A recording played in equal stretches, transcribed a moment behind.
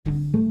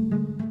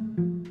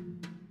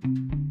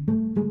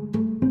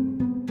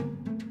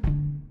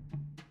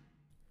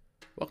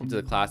to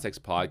the Class X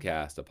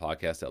Podcast, a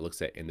podcast that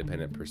looks at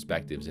independent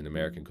perspectives in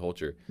American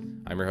culture.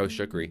 I'm your host,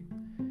 Shukri.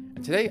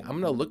 And today I'm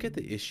going to look at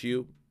the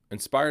issue,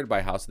 inspired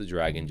by House of the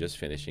Dragon, just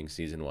finishing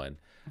season 1.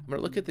 I'm going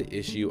to look at the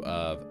issue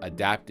of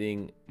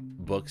adapting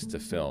books to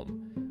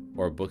film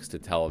or books to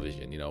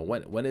television. You know,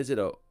 when is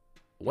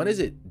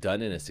it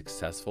done in a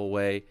successful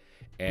way,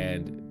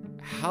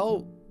 and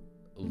how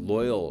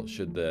loyal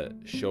should the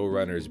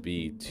showrunners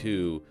be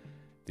to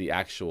the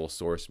actual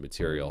source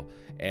material?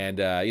 And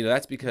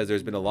that's because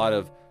there's been a lot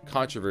of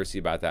controversy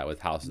about that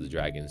with House of the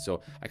Dragon.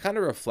 So I kind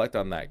of reflect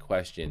on that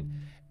question,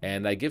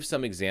 and I give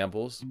some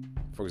examples.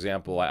 For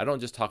example, I don't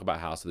just talk about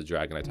House of the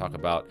Dragon. I talk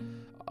about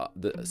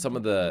some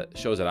of the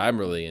shows that I'm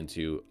really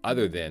into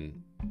other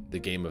than the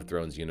Game of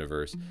Thrones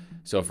universe.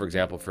 So for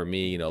example, for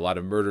me, a lot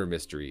of murder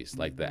mysteries,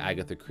 like the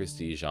Agatha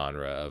Christie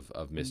genre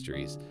of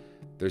mysteries.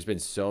 There's been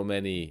so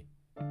many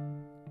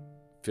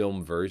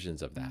film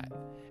versions of that.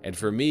 And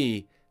for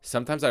me,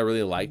 sometimes I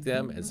really like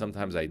them and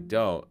sometimes I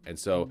don't. And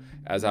so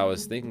as I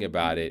was thinking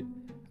about it,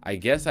 I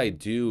guess I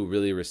do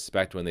really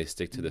respect when they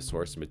stick to the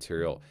source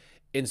material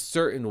in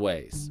certain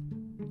ways.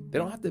 They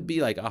don't have to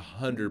be like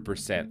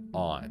 100%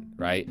 on,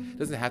 right? It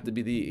doesn't have to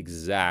be the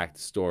exact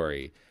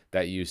story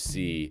that you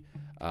see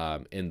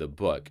in the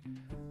book.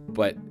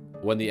 But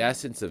when the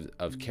essence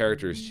of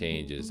characters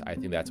changes, I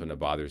think that's when it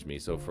bothers me.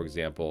 So for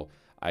example,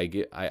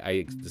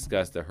 I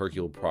discussed the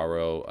Hercule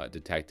Poirot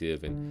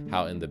detective and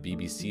how in the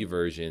BBC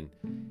version,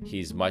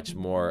 he's much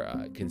more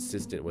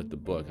consistent with the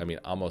book. I mean,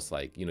 almost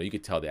like, you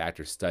could tell the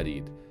actor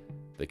studied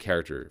the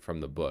character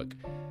from the book.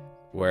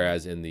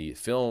 Whereas in the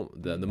film,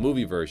 the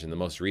movie version, the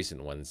most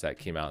recent ones that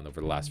came out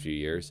over the last few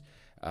years,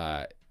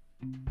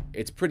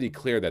 it's pretty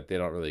clear that they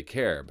don't really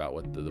care about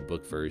what the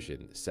book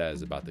version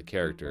says about the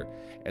character.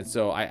 And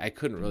so I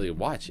couldn't really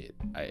watch it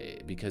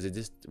because it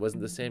just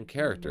wasn't the same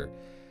character.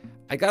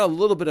 I got a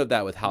little bit of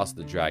that with House of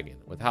the Dragon.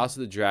 With House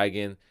of the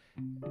Dragon,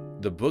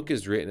 the book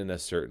is written in a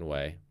certain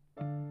way,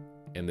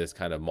 in this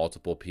kind of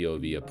multiple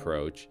POV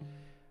approach.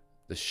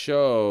 The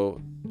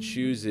show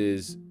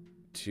chooses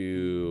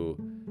to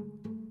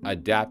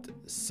adapt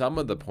some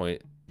of the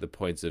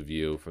points of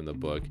view from the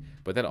book,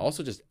 but then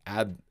also just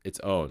add its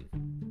own.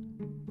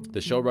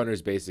 The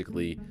showrunners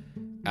basically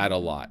add a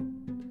lot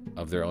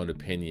of their own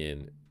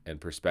opinion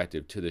and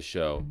perspective to the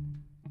show,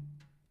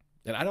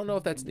 and I don't know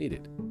if that's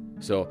needed.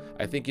 So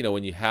I think,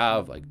 when you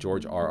have like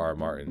George R.R.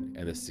 Martin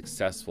and a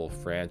successful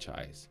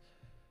franchise,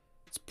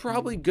 it's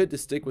probably good to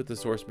stick with the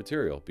source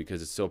material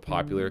because it's so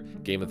popular.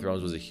 Game of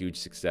Thrones was a huge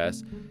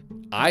success.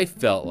 I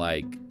felt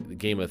like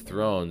Game of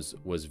Thrones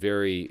was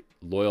very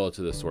loyal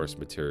to the source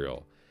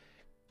material.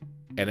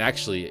 And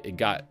actually, it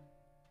got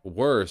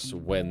worse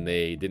when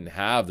they didn't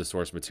have the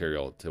source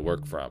material to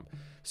work from.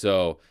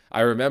 So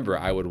I remember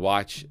I would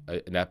watch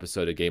an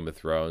episode of Game of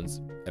Thrones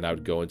and I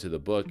would go into the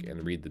book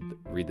and read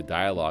the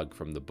dialogue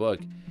from the book.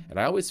 And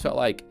I always felt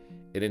like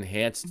it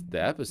enhanced the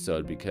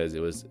episode because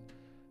there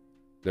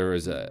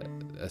was a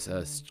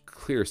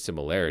clear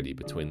similarity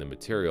between the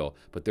material,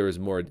 but there was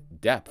more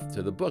depth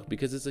to the book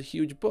because it's a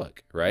huge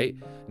book, right?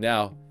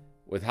 Now,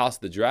 with House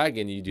of the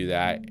Dragon, you do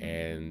that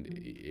and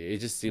it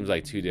just seems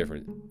like two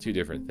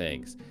different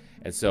things.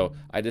 And so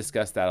I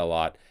discussed that a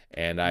lot,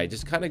 and I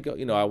just kind of go,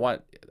 I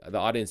want the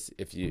audience,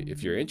 if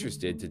you're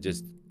interested, to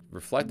just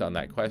reflect on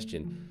that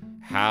question.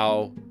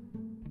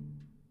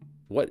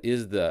 What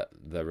is the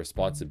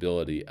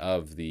responsibility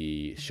of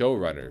the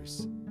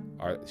showrunners?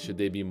 Should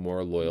they be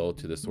more loyal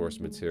to the source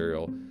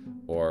material,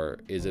 or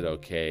is it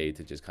okay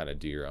to just kind of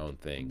do your own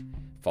thing,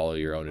 follow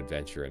your own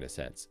adventure in a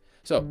sense?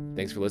 So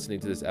thanks for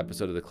listening to this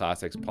episode of the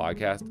Class X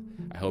Podcast.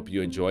 I hope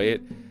you enjoy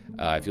it.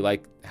 If you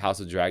like House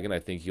of Dragon, I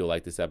think you'll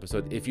like this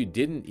episode. If you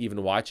didn't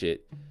even watch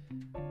it,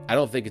 I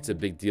don't think it's a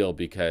big deal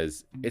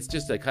because it's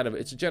just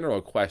it's a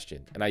general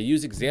question. And I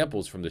use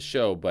examples from the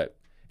show, but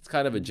it's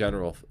kind of a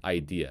general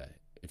idea,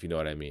 if you know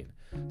what I mean.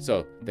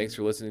 So thanks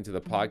for listening to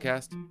the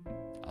podcast.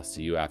 I'll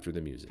see you after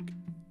the music.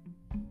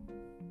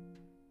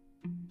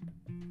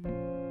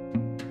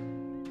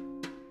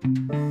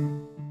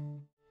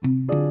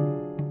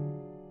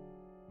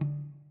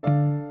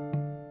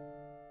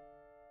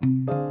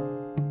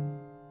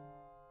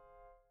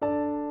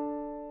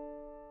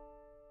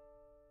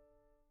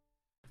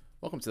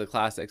 Welcome to the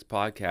Class X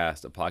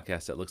Podcast, a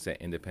podcast that looks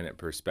at independent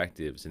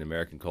perspectives in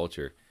American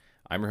culture.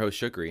 I'm your host,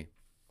 Shukri.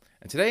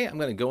 And today I'm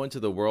going to go into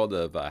the world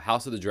of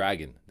House of the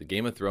Dragon, the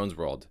Game of Thrones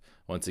world,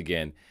 once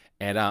again.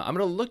 And I'm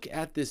going to look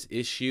at this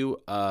issue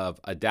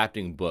of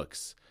adapting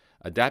books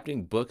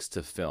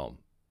to film.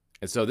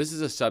 And so this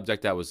is a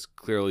subject that was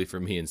clearly, for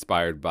me,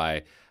 inspired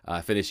by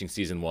finishing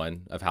season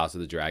 1 of House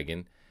of the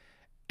Dragon.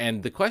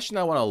 And the question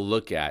I want to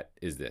look at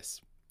is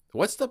this.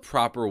 What's the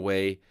proper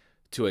way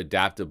to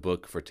adapt a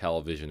book for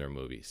television or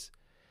movies?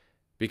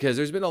 Because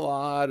there's been a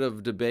lot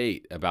of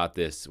debate about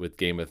this with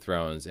Game of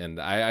Thrones, and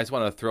I just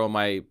want to throw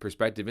my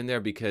perspective in there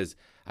because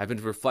I've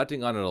been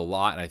reflecting on it a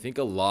lot, and I think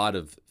a lot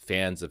of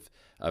fans of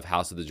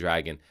House of the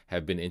Dragon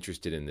have been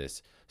interested in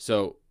this.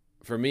 So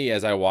for me,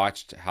 as I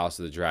watched House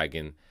of the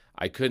Dragon,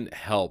 I couldn't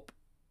help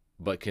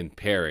but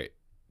compare it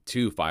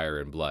to Fire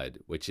and Blood,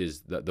 which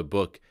is the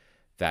book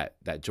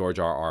that George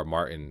R.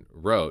 Martin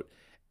wrote,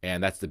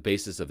 and that's the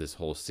basis of this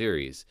whole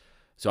series.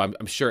 So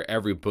I'm sure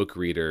every book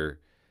reader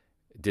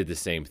did the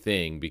same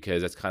thing,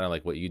 because that's kind of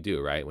like what you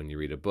do, right? When you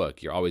read a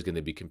book, you're always going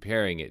to be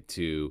comparing it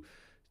to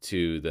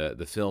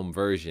the film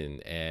version,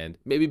 and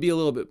maybe be a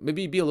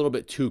little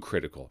bit too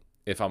critical,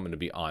 if I'm going to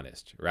be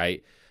honest,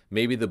 right?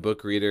 Maybe the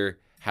book reader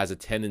has a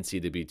tendency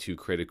to be too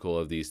critical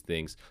of these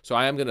things. So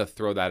I am going to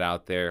throw that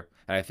out there,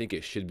 and I think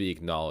it should be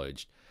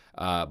acknowledged.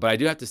 But I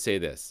do have to say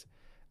this.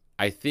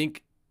 I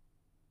think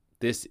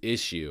this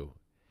issue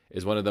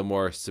is one of the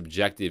more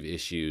subjective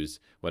issues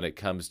when it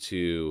comes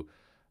to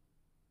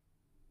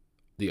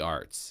the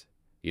arts,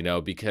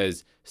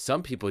 because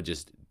some people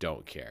just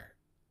don't care.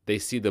 They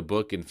see the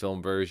book and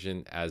film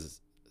version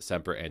as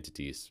separate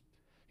entities,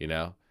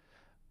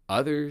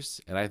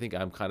 Others, and I think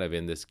I'm kind of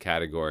in this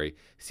category,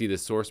 see the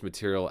source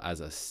material as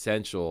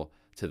essential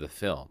to the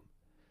film.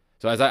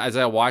 So as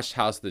I watched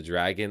House of the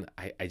Dragon,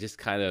 I just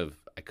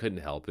I couldn't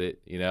help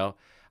it,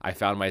 I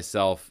found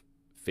myself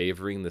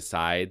favoring the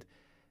side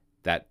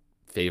that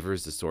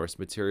favors the source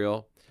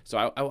material. So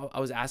I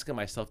was asking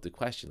myself the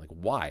question, like,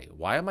 why?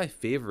 Why am I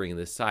favoring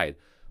this side?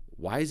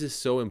 Why is this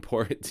so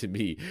important to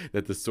me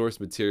that the source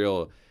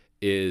material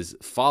is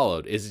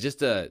followed? Is it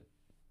just a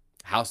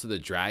House of the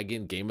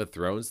Dragon, Game of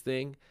Thrones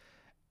thing?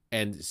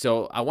 And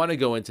so I want to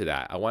go into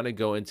that. I want to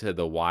go into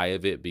the why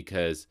of it,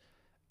 because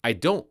I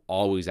don't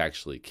always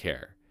actually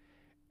care.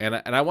 And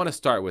I want to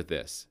start with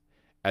this.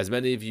 As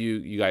many of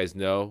you guys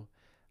know,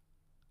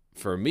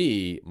 for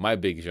me, my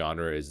big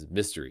genre is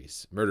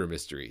mysteries, murder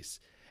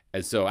mysteries.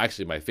 And so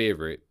actually my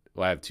favorite,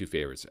 well, I have two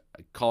favorites,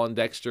 Colin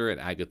Dexter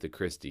and Agatha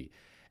Christie.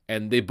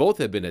 And they both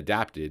have been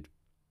adapted.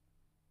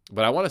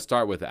 But I want to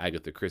start with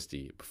Agatha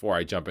Christie before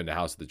I jump into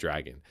House of the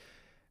Dragon.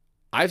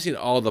 I've seen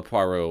all the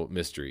Poirot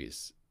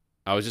mysteries.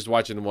 I was just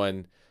watching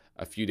one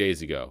a few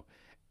days ago.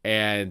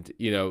 And,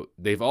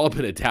 they've all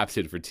been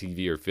adapted for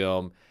TV or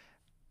film.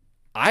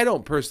 I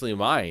don't personally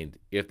mind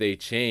if they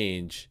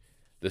change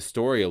the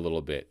story a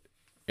little bit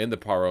in the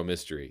Poirot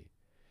mystery.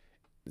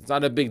 It's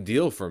not a big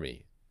deal for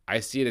me. I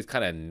see it as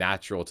kind of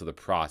natural to the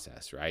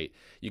process, right?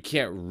 You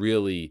can't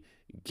really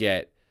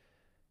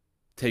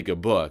take a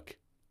book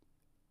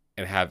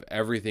and have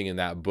everything in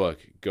that book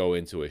go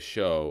into a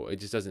show. It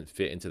just doesn't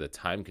fit into the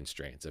time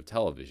constraints of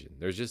television.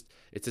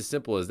 It's as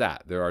simple as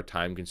that. There are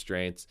time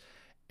constraints,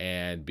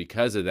 and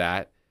because of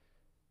that,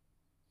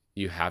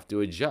 you have to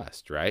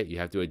adjust, right? You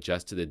have to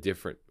adjust to the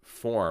different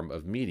form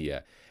of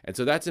media. And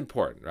so that's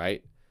important,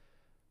 right?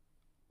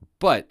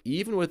 But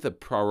even with the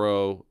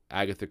Poirot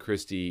Agatha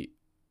Christie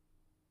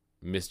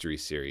mystery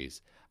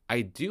series,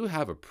 I do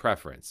have a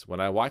preference. When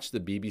I watch the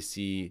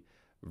BBC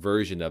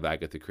version of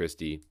Agatha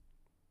Christie,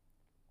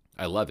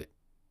 I love it.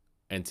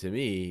 And to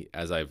me,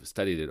 as I've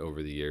studied it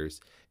over the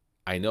years,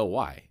 I know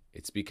why.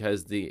 It's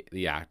because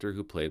the actor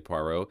who played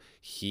Poirot,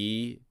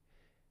 he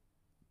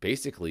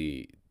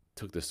basically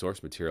took the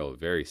source material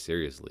very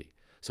seriously.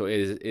 So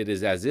it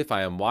is as if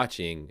I am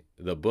watching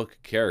the book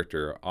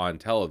character on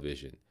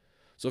television.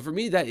 So for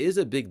me, that is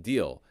a big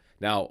deal.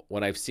 Now,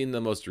 when I've seen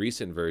the most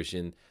recent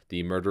version,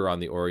 the Murder on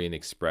the Orient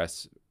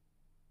Express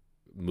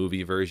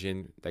movie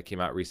version that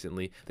came out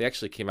recently, they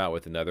actually came out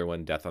with another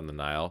one, Death on the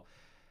Nile.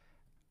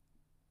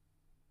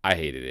 I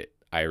hated it.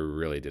 I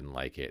really didn't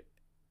like it.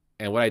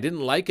 And what I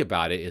didn't like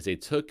about it is they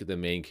took the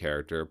main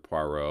character,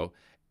 Poirot,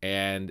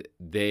 and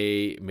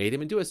they made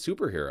him into a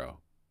superhero.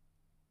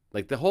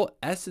 Like, the whole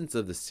essence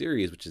of the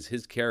series, which is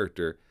his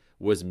character,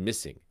 was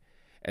missing.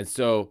 And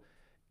so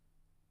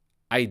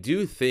I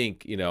do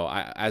think,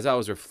 as I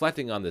was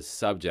reflecting on this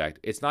subject,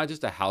 it's not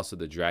just a House of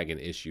the Dragon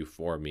issue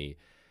for me.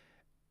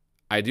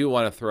 I do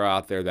want to throw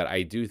out there that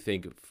I do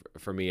think,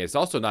 for me, it's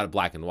also not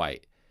black and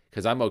white,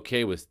 because I'm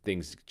okay with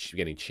things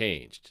getting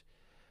changed.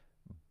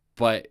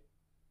 But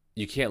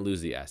you can't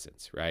lose the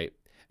essence, right?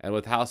 And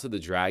with House of the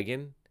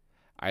Dragon,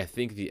 I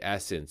think the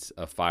essence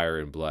of Fire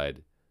and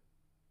Blood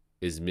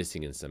is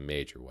missing in some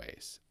major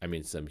ways. I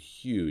mean, some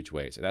huge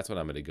ways. And that's what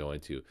I'm going to go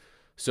into.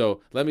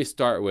 So let me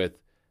start with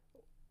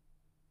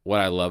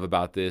what I love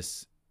about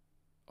this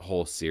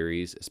whole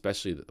series,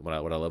 especially what I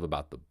love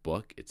about the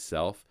book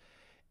itself,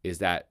 is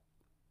that,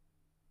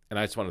 and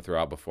I just want to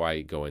throw out before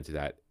I go into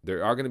that,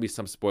 there are going to be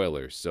some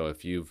spoilers. So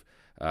if you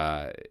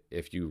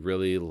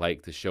really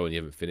like the show and you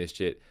haven't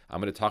finished it, I'm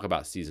going to talk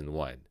about season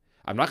 1.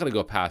 I'm not going to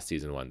go past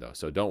season 1 though,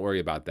 so don't worry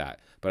about that.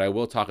 But I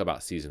will talk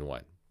about season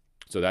 1.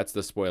 So that's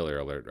the spoiler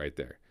alert right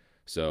there.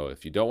 So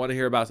if you don't want to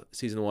hear about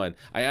season 1,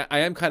 I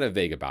am kind of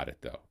vague about it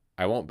though.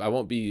 I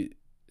won't be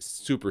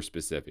super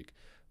specific,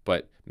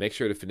 but make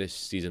sure to finish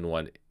season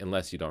 1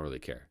 unless you don't really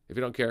care. If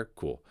you don't care,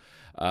 cool.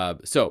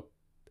 So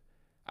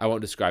I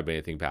won't describe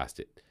anything past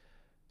it.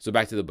 So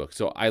back to the book.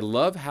 So I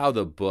love how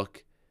the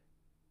book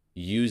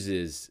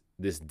uses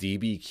this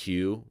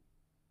DBQ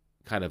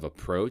kind of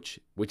approach,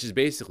 which is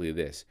basically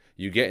this.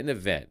 You get an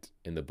event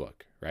in the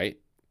book, right?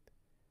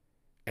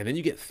 And then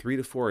you get 3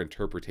 to 4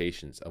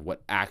 interpretations of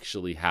what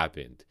actually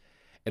happened.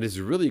 And it's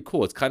really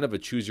cool. It's kind of a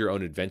choose your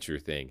own adventure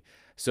thing.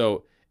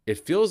 So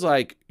it feels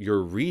like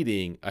you're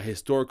reading a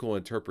historical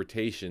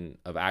interpretation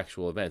of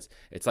actual events.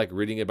 It's like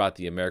reading about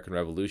the American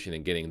Revolution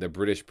and getting the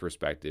British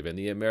perspective and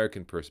the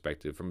American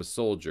perspective from a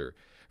soldier,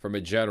 from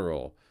a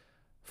general,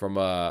 from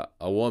a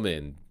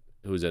woman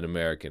who's an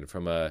American,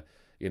 from a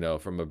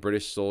from a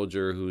British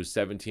soldier who's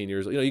 17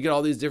 years old. You get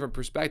all these different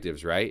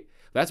perspectives, right?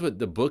 That's what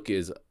the book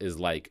is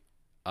like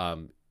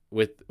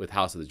with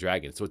House of the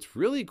Dragon. So it's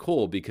really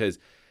cool because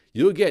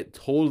you'll get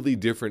totally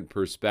different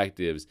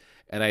perspectives,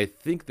 and I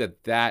think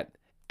that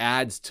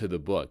adds to the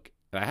book.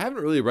 And I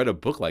haven't really read a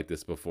book like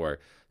this before,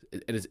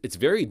 and it's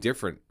very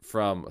different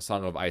from A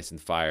Song of Ice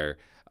and Fire,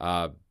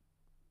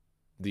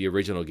 the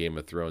original Game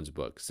of Thrones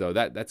book. So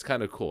that's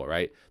kind of cool,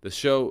 right?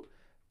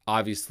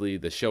 Obviously,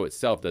 the show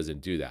itself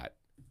doesn't do that.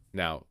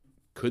 Now,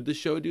 could the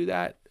show do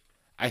that?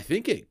 I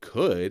think it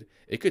could.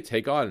 It could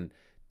take on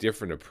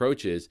different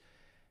approaches,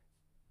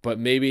 but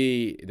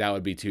maybe that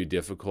would be too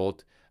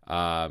difficult.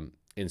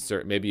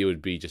 Maybe it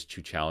would be just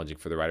too challenging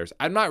for the writers.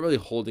 I'm not really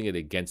holding it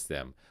against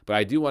them, but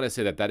I do want to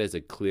say that is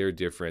a clear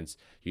difference.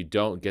 You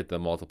don't get the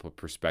multiple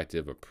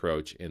perspective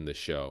approach in the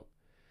show.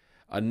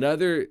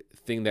 Another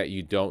thing that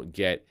you don't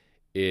get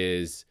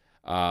is,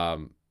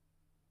 before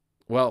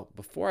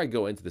I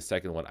go into the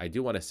second one, I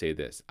do want to say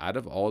this. Out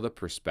of all the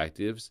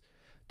perspectives,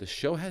 the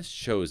show has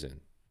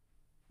chosen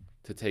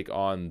to take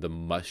on the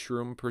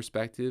mushroom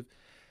perspective.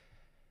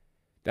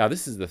 Now,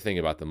 this is the thing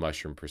about the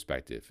mushroom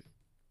perspective.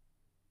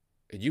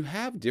 You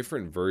have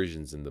different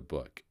versions in the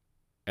book,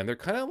 and they're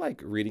kind of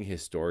like reading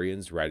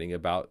historians writing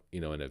about,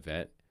 an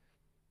event.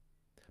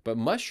 But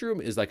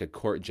Mushroom is like a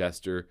court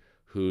jester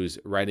who's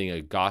writing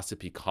a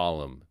gossipy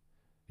column,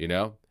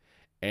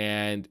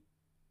 and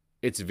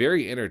it's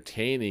very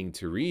entertaining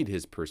to read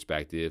his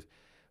perspective.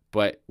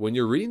 But when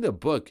you're reading the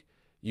book,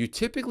 you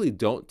typically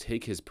don't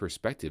take his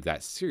perspective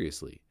that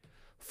seriously.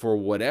 For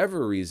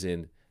whatever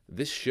reason,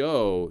 this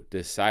show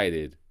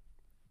decided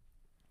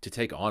to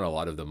take on a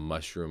lot of the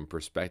mushroom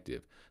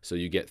perspective. So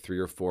you get 3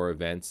 or 4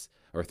 events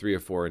or 3 or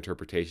 4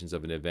 interpretations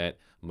of an event.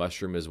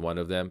 Mushroom is one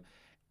of them.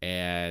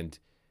 And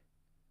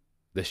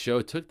the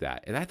show took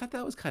that. And I thought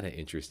that was kind of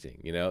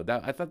interesting.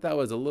 I thought that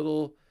was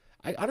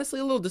honestly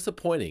a little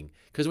disappointing,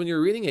 because when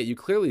you're reading it, you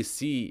clearly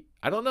see,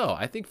 I don't know.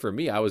 I think for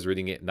me, I was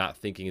reading it not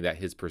thinking that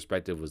his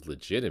perspective was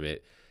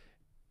legitimate,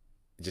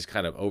 just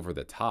kind of over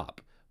the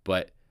top.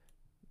 But,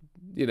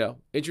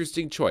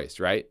 interesting choice,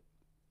 right?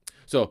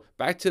 So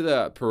back to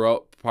the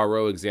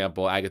Poirot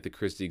example, Agatha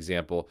Christie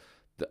example,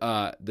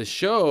 the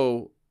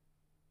show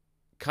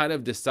kind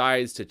of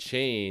decides to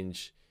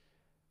change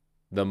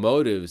the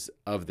motives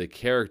of the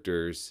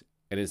characters,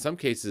 and in some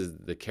cases,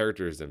 the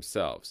characters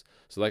themselves.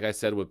 So like I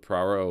said with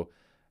Poirot,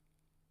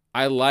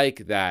 I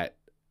like that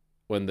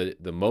when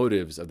the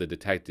motives of the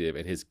detective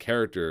and his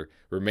character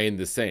remain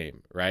the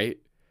same, right?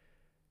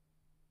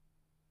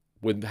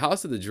 With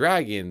House of the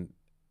Dragon,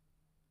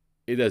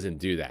 it doesn't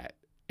do that.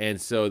 And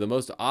so the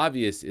most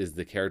obvious is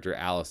the character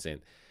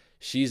Allison.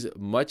 She's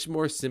much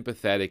more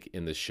sympathetic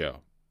in the show.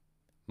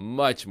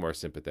 Much more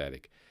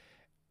sympathetic.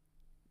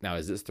 Now,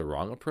 is this the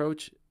wrong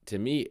approach? To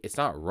me, it's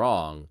not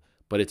wrong,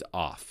 but it's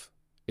off.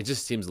 It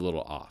just seems a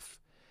little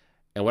off.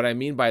 And what I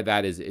mean by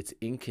that is it's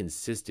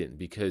inconsistent,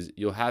 because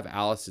you'll have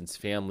Allison's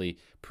family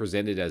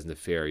presented as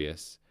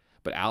nefarious,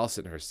 but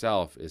Allison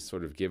herself is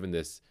sort of given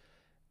this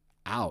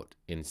out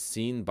in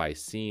scene by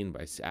scene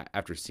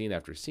after scene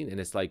after scene.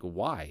 And it's like,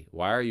 why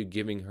are you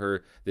giving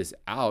her this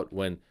out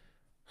when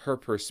her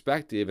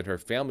perspective and her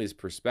family's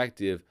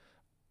perspective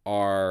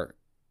are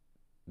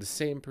the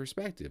same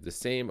perspective, the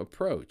same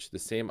approach, the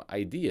same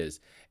ideas?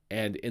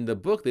 And in the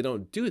book, they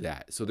don't do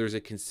that. So there's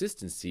a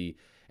consistency,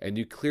 and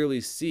you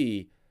clearly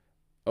see,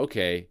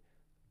 okay,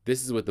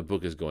 this is what the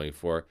book is going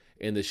for.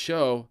 In the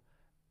show,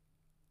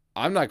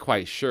 I'm not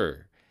quite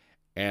sure.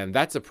 And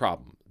that's a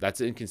problem.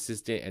 That's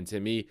inconsistent. And to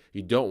me,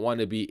 you don't want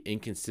to be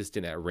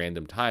inconsistent at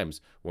random times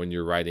when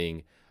you're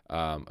writing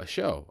a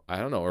show,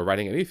 or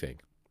writing anything.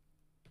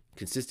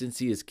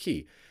 Consistency is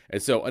key.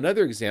 And so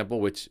another example,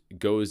 which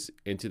goes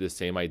into the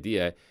same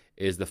idea,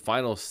 is the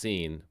final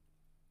scene,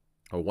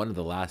 or one of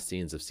the last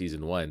scenes of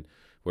season 1,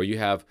 where you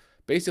have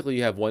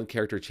one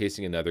character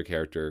chasing another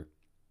character,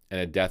 and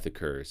a death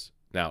occurs.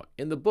 Now,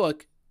 in the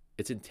book,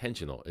 it's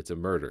intentional. It's a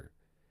murder.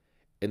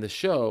 In the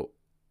show,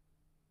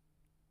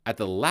 at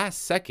the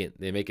last second,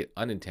 they make it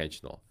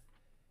unintentional,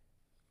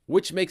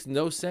 which makes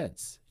no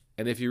sense.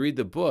 And if you read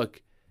the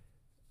book,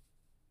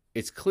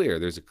 it's clear.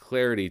 There's a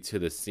clarity to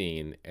the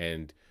scene,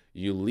 and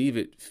you leave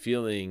it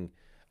feeling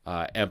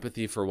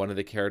empathy for one of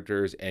the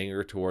characters,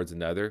 anger towards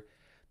another.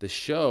 The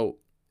show,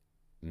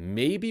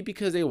 maybe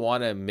because they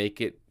want to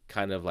make it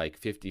kind of like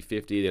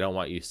 50-50, they don't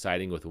want you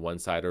siding with one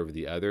side over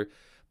the other.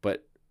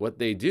 But what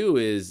they do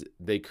is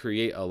they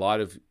create a lot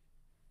of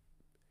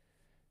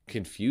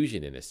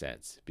confusion, in a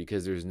sense,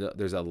 because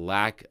there's a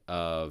lack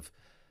of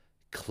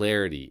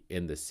clarity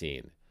in the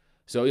scene.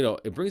 So,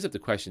 it brings up the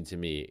question to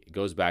me. It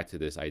goes back to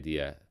this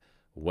idea: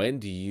 when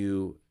do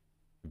you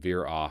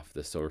veer off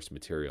the source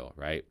material,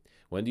 right?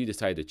 When do you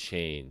decide to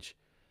change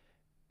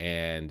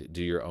and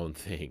do your own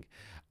thing?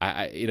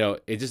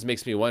 it just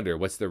makes me wonder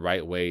what's the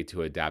right way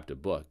to adapt a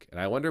book. And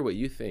I wonder what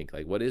you think.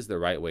 Like, what is the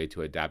right way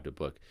to adapt a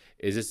book?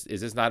 Is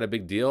this not a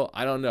big deal?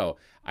 I don't know.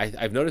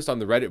 I've noticed on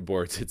the Reddit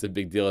boards it's a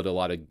big deal to a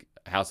lot of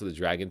House of the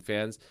Dragon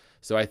fans.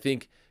 So I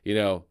think,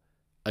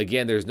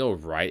 again, there's no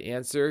right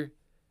answer.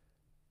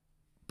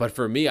 But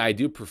for me, I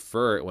do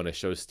prefer it when a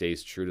show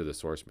stays true to the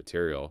source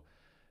material.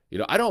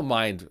 I don't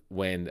mind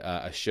when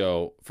a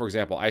show, for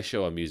example, I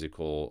show a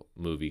musical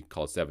movie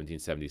called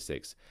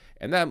 1776,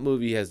 and that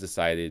movie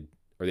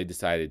they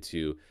decided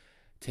to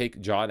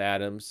take John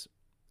Adams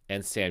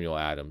and Samuel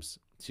Adams,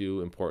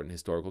 two important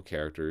historical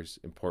characters,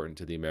 important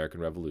to the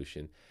American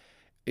Revolution.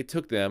 It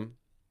took them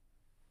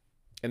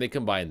and they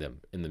combined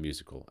them in the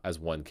musical as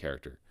one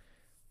character.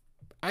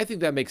 I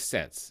think that makes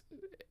sense.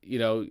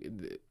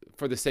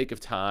 For the sake of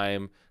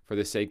time, for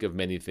the sake of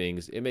many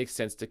things, it makes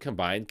sense to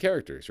combine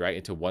characters, right,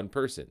 into one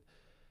person.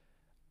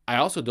 I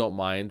also don't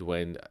mind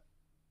when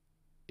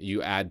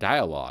you add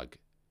dialogue,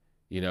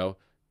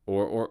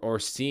 or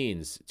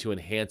scenes to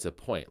enhance a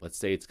point. Let's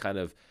say it's kind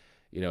of,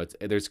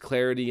 there's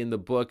clarity in the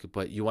book,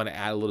 but you want to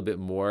add a little bit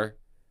more.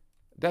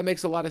 That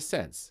makes a lot of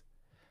sense.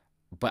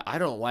 But I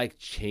don't like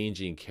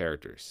changing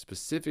characters,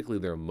 specifically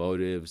their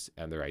motives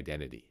and their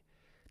identity.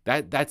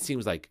 That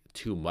seems like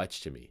too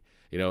much to me.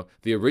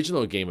 The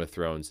original Game of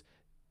Thrones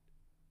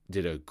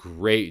did a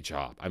great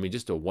job. I mean,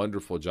 just a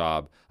wonderful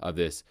job of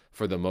this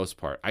for the most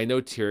part. I know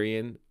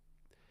Tyrion,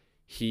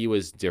 he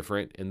was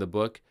different in the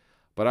book,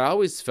 but I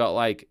always felt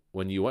like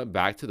when you went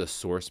back to the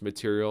source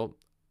material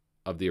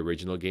of the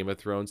original Game of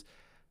Thrones,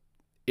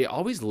 it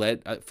always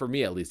led, for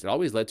me at least, it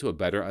always led to a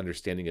better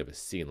understanding of a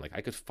scene. Like I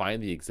could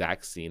find the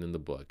exact scene in the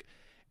book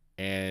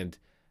and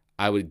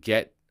I would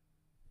get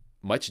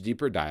much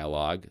deeper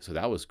dialogue. So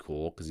that was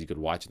cool because you could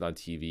watch it on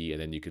TV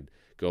and then you could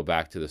go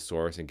back to the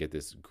source and get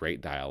this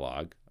great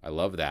dialogue. I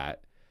love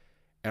that.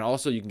 And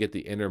also you can get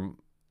the inner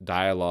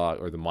dialogue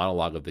or the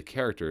monologue of the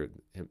character,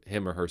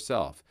 him or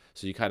herself.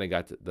 So you kind of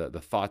got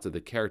the thoughts of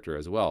the character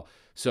as well.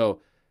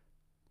 So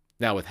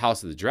now with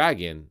House of the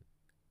Dragon,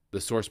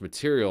 the source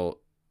material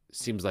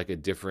seems like a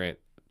different,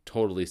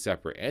 totally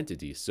separate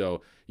entity.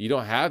 So you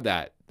don't have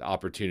that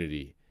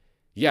opportunity.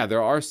 Yeah,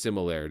 there are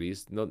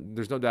similarities. No,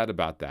 there's no doubt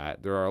about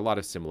that. There are a lot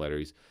of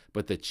similarities,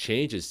 but the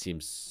changes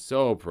seem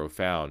so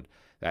profound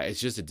that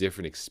it's just a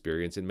different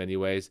experience in many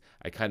ways.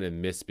 I kind of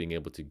miss being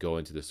able to go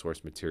into the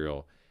source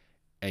material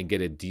and get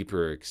a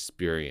deeper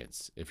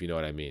experience, if you know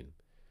what I mean.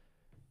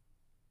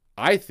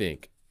 I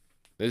think,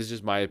 this is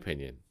just my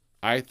opinion,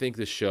 I think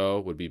the show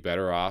would be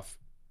better off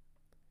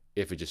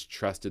if it just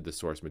trusted the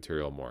source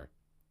material more.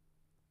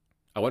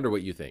 I wonder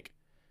what you think.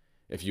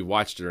 If you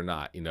watched it or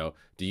not,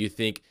 do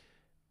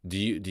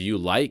you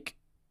like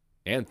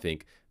and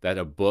think that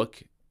a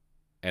book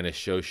and a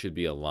show should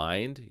be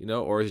aligned,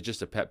 or is it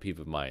just a pet peeve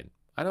of mine?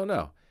 I don't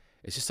know.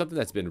 It's just something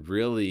that's been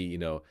really,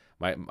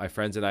 my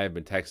friends and I have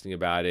been texting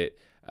about it.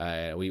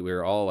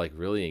 We're all like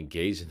really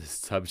engaged in this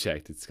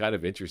subject. It's kind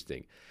of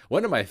interesting.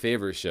 One of my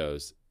favorite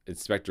shows,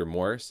 Inspector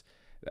Morse,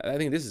 I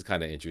think this is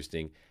kind of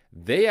interesting.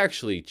 They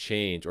actually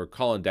changed, or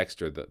Colin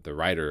Dexter, the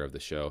writer of the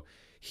show,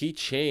 he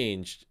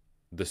changed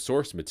the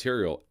source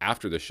material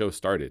after the show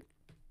started.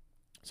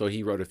 So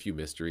he wrote a few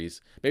mysteries.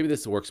 Maybe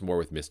this works more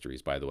with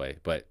mysteries, by the way,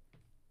 but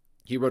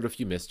he wrote a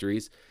few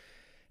mysteries.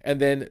 And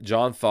then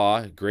John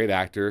Thaw, great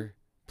actor,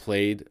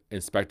 played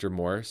Inspector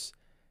Morse.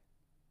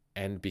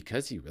 And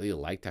because he really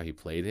liked how he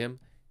played him,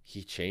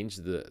 he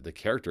changed the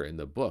character in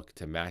the book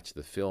to match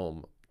the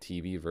film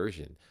TV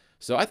version.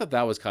 So I thought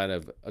that was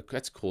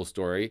that's a cool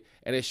story.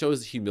 And it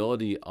shows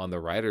humility on the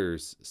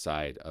writer's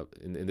side,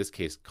 in this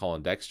case,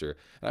 Colin Dexter.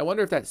 And I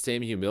wonder if that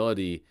same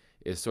humility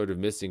is sort of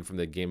missing from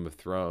the Game of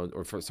Thrones,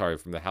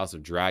 from the House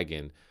of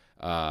Dragon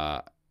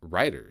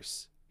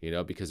writers,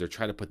 because they're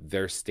trying to put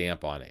their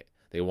stamp on it.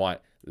 They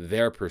want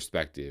their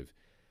perspective.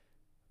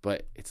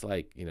 But it's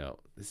like,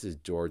 this is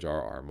George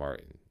R.R.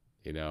 Martin,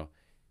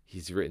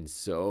 He's written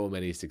so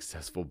many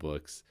successful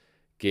books.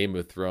 Game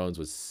of Thrones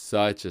was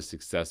such a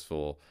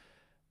successful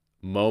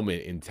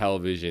moment in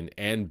television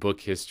and book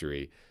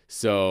history.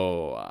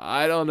 So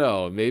I don't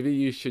know. Maybe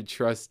you should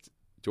trust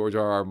George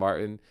R.R.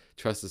 Martin,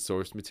 trust the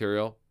source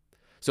material.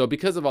 So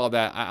because of all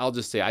that, I'll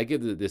just say I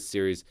give this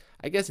series,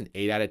 I guess, an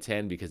 8 out of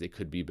 10 because it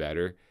could be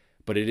better,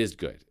 but it is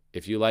good.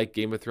 If you like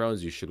Game of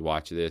Thrones, you should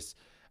watch this.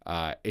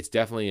 It's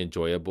definitely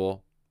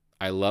enjoyable.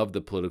 I love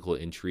the political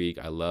intrigue.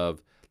 I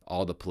love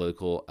all the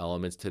political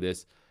elements to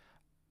this.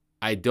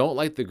 I don't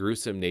like the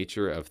gruesome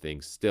nature of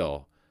things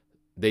still.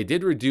 They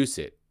did reduce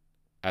it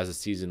as the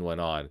season went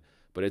on,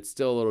 but it's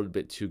still a little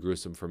bit too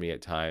gruesome for me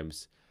at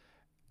times.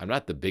 I'm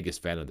not the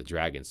biggest fan of the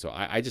dragons, so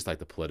I just like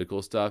the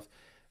political stuff.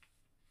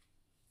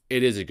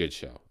 It is a good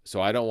show,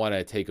 so I don't want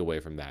to take away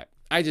from that.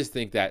 I just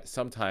think that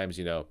sometimes,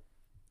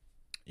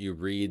 you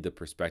read the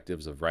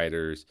perspectives of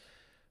writers,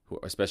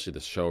 especially the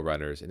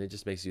showrunners, and it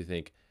just makes you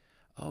think,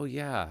 oh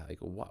yeah, like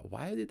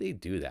why did they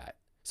do that?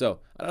 So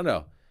I don't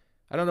know.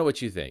 I don't know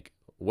what you think.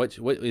 What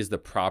is the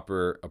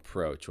proper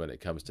approach when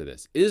it comes to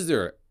this? Is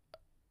there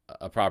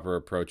a proper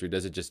approach, or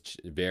does it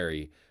just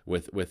vary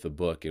with the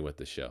book and with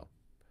the show?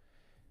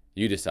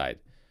 You decide.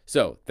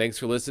 So thanks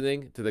for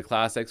listening to the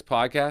Class X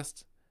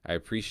podcast. I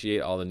appreciate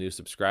all the new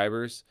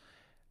subscribers.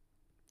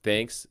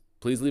 Thanks.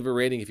 Please leave a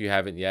rating if you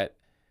haven't yet,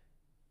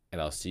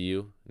 and I'll see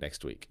you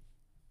next week.